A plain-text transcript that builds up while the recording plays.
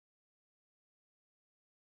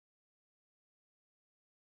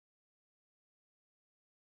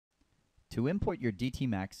To import your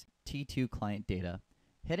DTMax T2 client data,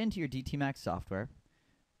 head into your DTMax software,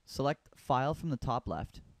 select File from the top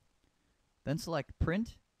left, then select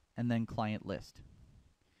Print and then Client List.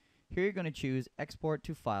 Here you're going to choose Export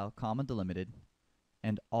to File, Delimited,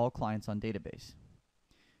 and All Clients on Database.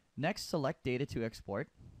 Next, select Data to Export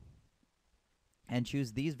and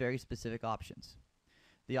choose these very specific options.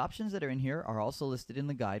 The options that are in here are also listed in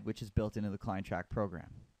the guide, which is built into the ClientTrack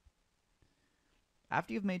program.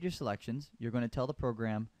 After you've made your selections, you're going to tell the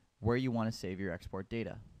program where you want to save your export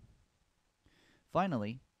data.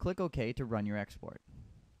 Finally, click OK to run your export.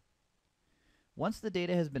 Once the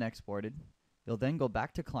data has been exported, you'll then go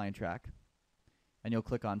back to ClientTrack and you'll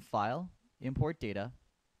click on File, Import Data,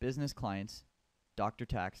 Business Clients, Dr.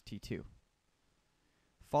 Tax T2.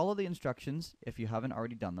 Follow the instructions if you haven't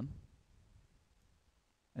already done them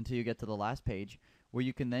until you get to the last page, where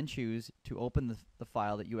you can then choose to open the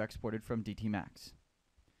file that you exported from DTMax.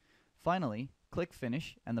 Finally, click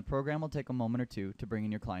Finish and the program will take a moment or two to bring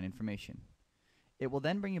in your client information. It will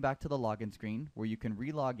then bring you back to the login screen where you can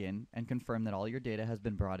re-log in and confirm that all your data has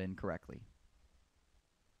been brought in correctly.